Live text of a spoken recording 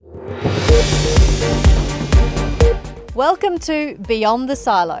Welcome to Beyond the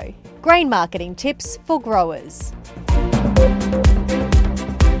Silo, grain marketing tips for growers.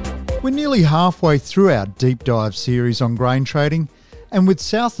 We're nearly halfway through our deep dive series on grain trading, and with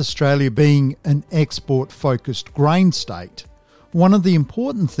South Australia being an export-focused grain state, one of the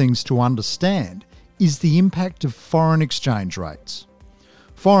important things to understand is the impact of foreign exchange rates.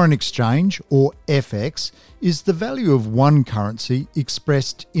 Foreign exchange, or FX, is the value of one currency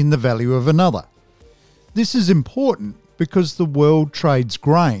expressed in the value of another. This is important because the world trades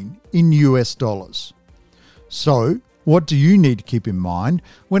grain in US dollars. So, what do you need to keep in mind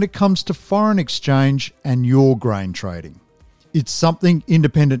when it comes to foreign exchange and your grain trading? It's something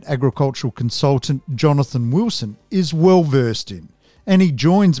independent agricultural consultant Jonathan Wilson is well versed in, and he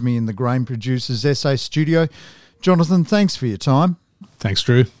joins me in the Grain Producers SA studio. Jonathan, thanks for your time. Thanks,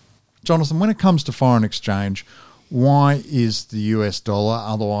 Drew. Jonathan, when it comes to foreign exchange, why is the US dollar,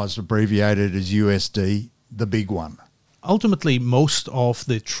 otherwise abbreviated as USD, the big one? Ultimately, most of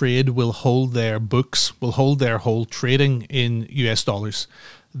the trade will hold their books, will hold their whole trading in US dollars.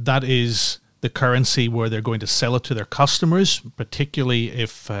 That is the currency where they're going to sell it to their customers, particularly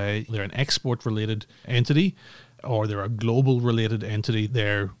if they're an export-related entity or they're a global-related entity.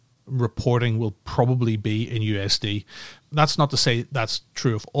 Their reporting will probably be in USD. That's not to say that's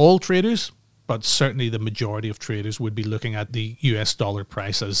true of all traders, but certainly the majority of traders would be looking at the US dollar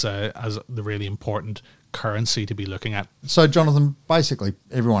price as the really important currency to be looking at. So, Jonathan, basically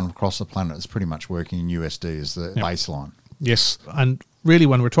everyone across the planet is pretty much working in USD as the baseline. Yes, and really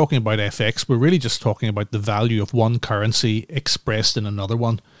when we're talking about FX, we're really just talking about the value of one currency expressed in another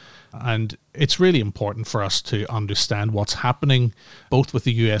one. And it's really important for us to understand what's happening both with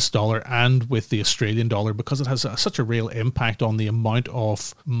the US dollar and with the Australian dollar, because it has such a real impact on the amount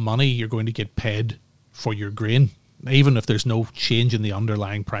of money you're going to get paid for your grain, even if there's no change in the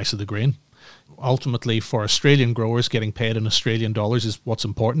underlying price of the grain. Ultimately, for Australian growers, getting paid in Australian dollars is what's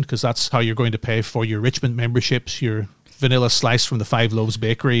important, because that's how you're going to pay for your Richmond memberships, your vanilla slice from the Five Loaves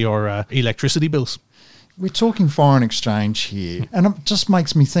Bakery, or electricity bills. We're talking foreign exchange here, and it just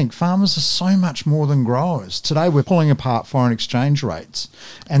makes me think farmers are so much more than growers. Today we're pulling apart foreign exchange rates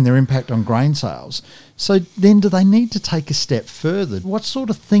and their impact on grain sales. So then do they need to take a step further? What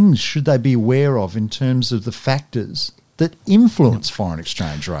sort of things should they be aware of in terms of the factors that influence foreign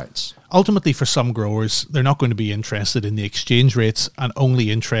exchange rates? Ultimately, for some growers, they're not going to be interested in the exchange rates and only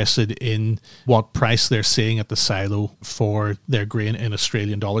interested in what price they're seeing at the silo for their grain in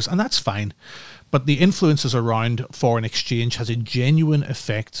Australian dollars, and that's fine. But the influences around foreign exchange has a genuine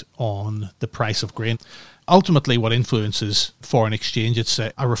effect on the price of grain. Ultimately, what influences foreign exchange, it's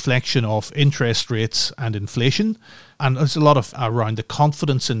a reflection of interest rates and inflation. And there's a lot of around the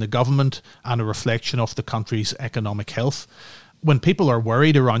confidence in the government and a reflection of the country's economic health. When people are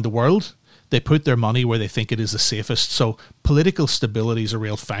worried around the world, they put their money where they think it is the safest. So political stability is a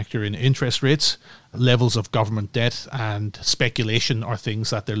real factor in interest rates. Levels of government debt and speculation are things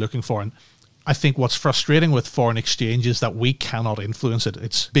that they're looking for. And I think what's frustrating with foreign exchange is that we cannot influence it.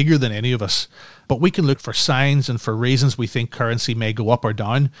 It's bigger than any of us. But we can look for signs and for reasons we think currency may go up or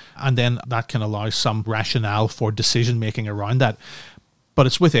down, and then that can allow some rationale for decision making around that. But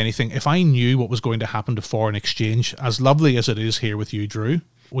it's with anything. If I knew what was going to happen to foreign exchange, as lovely as it is here with you, Drew,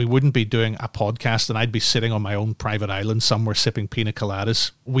 we wouldn't be doing a podcast and I'd be sitting on my own private island somewhere sipping pina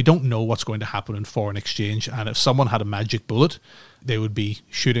coladas. We don't know what's going to happen in foreign exchange. And if someone had a magic bullet, they would be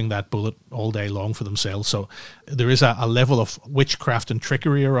shooting that bullet all day long for themselves. So there is a level of witchcraft and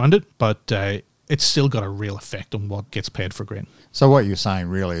trickery around it, but it's still got a real effect on what gets paid for grain. So what you're saying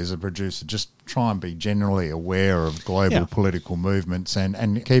really as a producer, just try and be generally aware of global political movements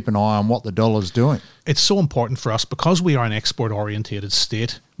and keep an eye on what the dollar's doing. It's so important for us because we are an export-orientated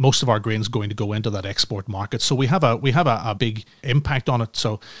state. Most of our grain is going to go into that export market. So we have a big impact on it.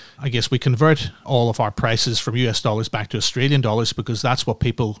 So I guess we convert all of our prices from US dollars back to Australian dollars because that's what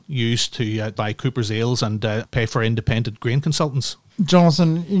people use to buy Cooper's ales and pay for independent grain consultants.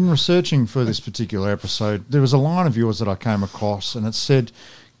 Jonathan, in researching for this particular episode, there was a line of yours that I came across and it said,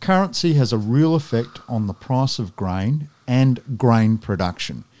 currency has a real effect on the price of grain and grain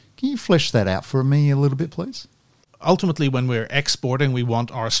production. Can you flesh that out for me a little bit, please? Ultimately, when we're exporting, we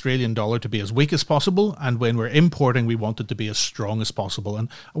want our Australian dollar to be as weak as possible, and when we're importing, we want it to be as strong as possible. And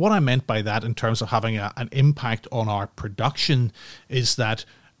what I meant by that in terms of having an impact on our production is that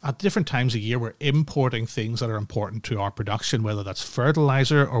at different times of year, we're importing things that are important to our production, whether that's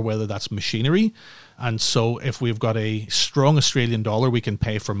fertilizer or whether that's machinery. And so if we've got a strong Australian dollar, we can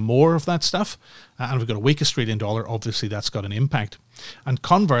pay for more of that stuff. And if we've got a weak Australian dollar, obviously that's got an impact. And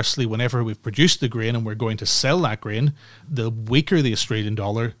conversely, whenever we've produced the grain and we're going to sell that grain, the weaker the Australian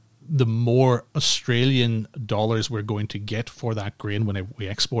dollar, the more Australian dollars we're going to get for that grain whenever we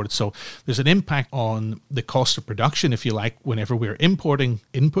export it. So there's an impact on the cost of production, if you like, whenever we're importing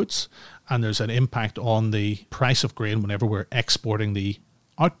inputs, and there's an impact on the price of grain whenever we're exporting the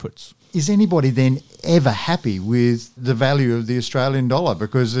outputs. Is anybody then ever happy with the value of the Australian dollar?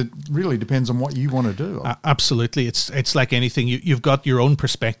 Because it really depends on what you want to do. Absolutely. It's like anything. You've got your own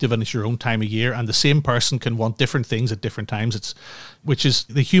perspective and it's your own time of year, and the same person can want different things at different times, which is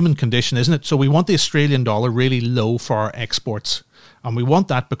the human condition, isn't it? So we want the Australian dollar really low for our exports, and we want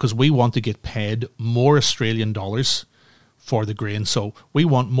that because we want to get paid more Australian dollars for the grain. So we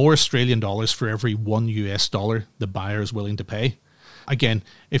want more Australian dollars for every $1 the buyer is willing to pay. Again,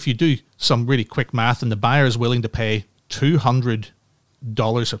 if you do some really quick math and the buyer is willing to pay $200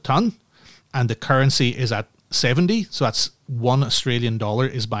 a tonne and the currency is at 70, so that's $1 Australian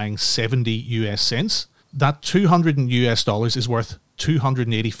is buying 70 US cents, that $200 US is worth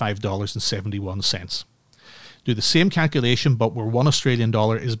 $285.71. Do the same calculation, but where $1 Australian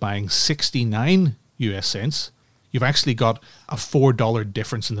is buying 69 US cents, you've actually got a $4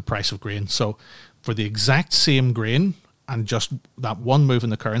 difference in the price of grain. So for the exact same grain, and just that one move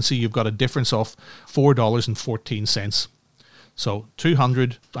in the currency, you've got a difference of $4.14. So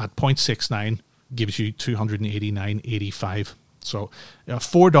 200 at 0.69 gives you 289.85. So a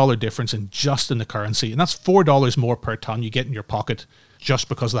 $4 difference in the currency, and that's $4 more per tonne you get in your pocket just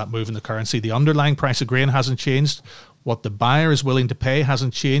because of that move in the currency. The underlying price of grain hasn't changed. What the buyer is willing to pay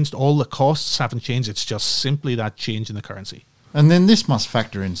hasn't changed. All the costs haven't changed. It's just simply that change in the currency. And then this must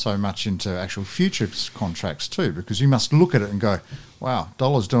factor in so much into actual futures contracts too, because you must look at it and go, wow,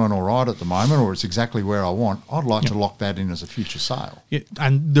 dollar's doing all right at the moment, or it's exactly where I want. I'd like to lock that in as a future sale. Yeah,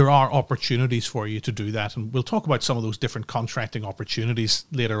 and there are opportunities for you to do that. And we'll talk about some of those different contracting opportunities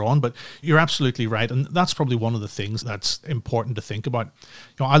later on, but you're absolutely right. And that's probably one of the things that's important to think about.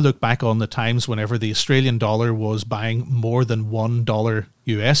 I look back on the times whenever the Australian dollar was buying more than $1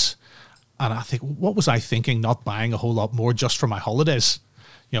 US, and I think, what was I thinking, not buying a whole lot more just for my holidays?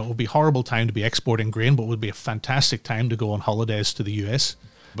 It would be a horrible time to be exporting grain, but it would be a fantastic time to go on holidays to the US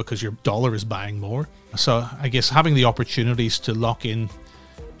because your dollar is buying more. So I guess having the opportunities to lock in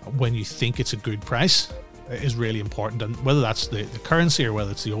when you think it's a good price is really important. And whether that's the currency or whether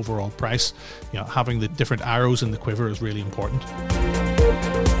it's the overall price, having the different arrows in the quiver is really important.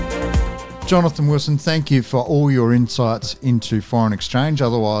 Jonathan Wilson, thank you for all your insights into foreign exchange,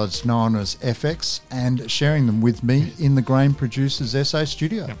 otherwise known as FX, and sharing them with me in the Grain Producers SA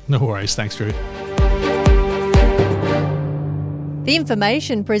studio. No worries. Thanks, Drew. The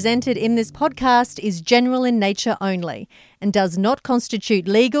information presented in this podcast is general in nature only and does not constitute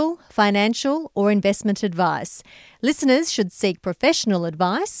legal, financial, or investment advice. Listeners should seek professional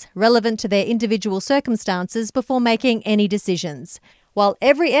advice relevant to their individual circumstances before making any decisions. While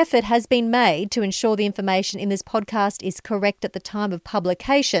every effort has been made to ensure the information in this podcast is correct at the time of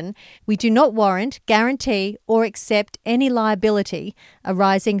publication, we do not warrant, guarantee, or accept any liability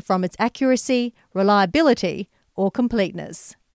arising from its accuracy, reliability, or completeness.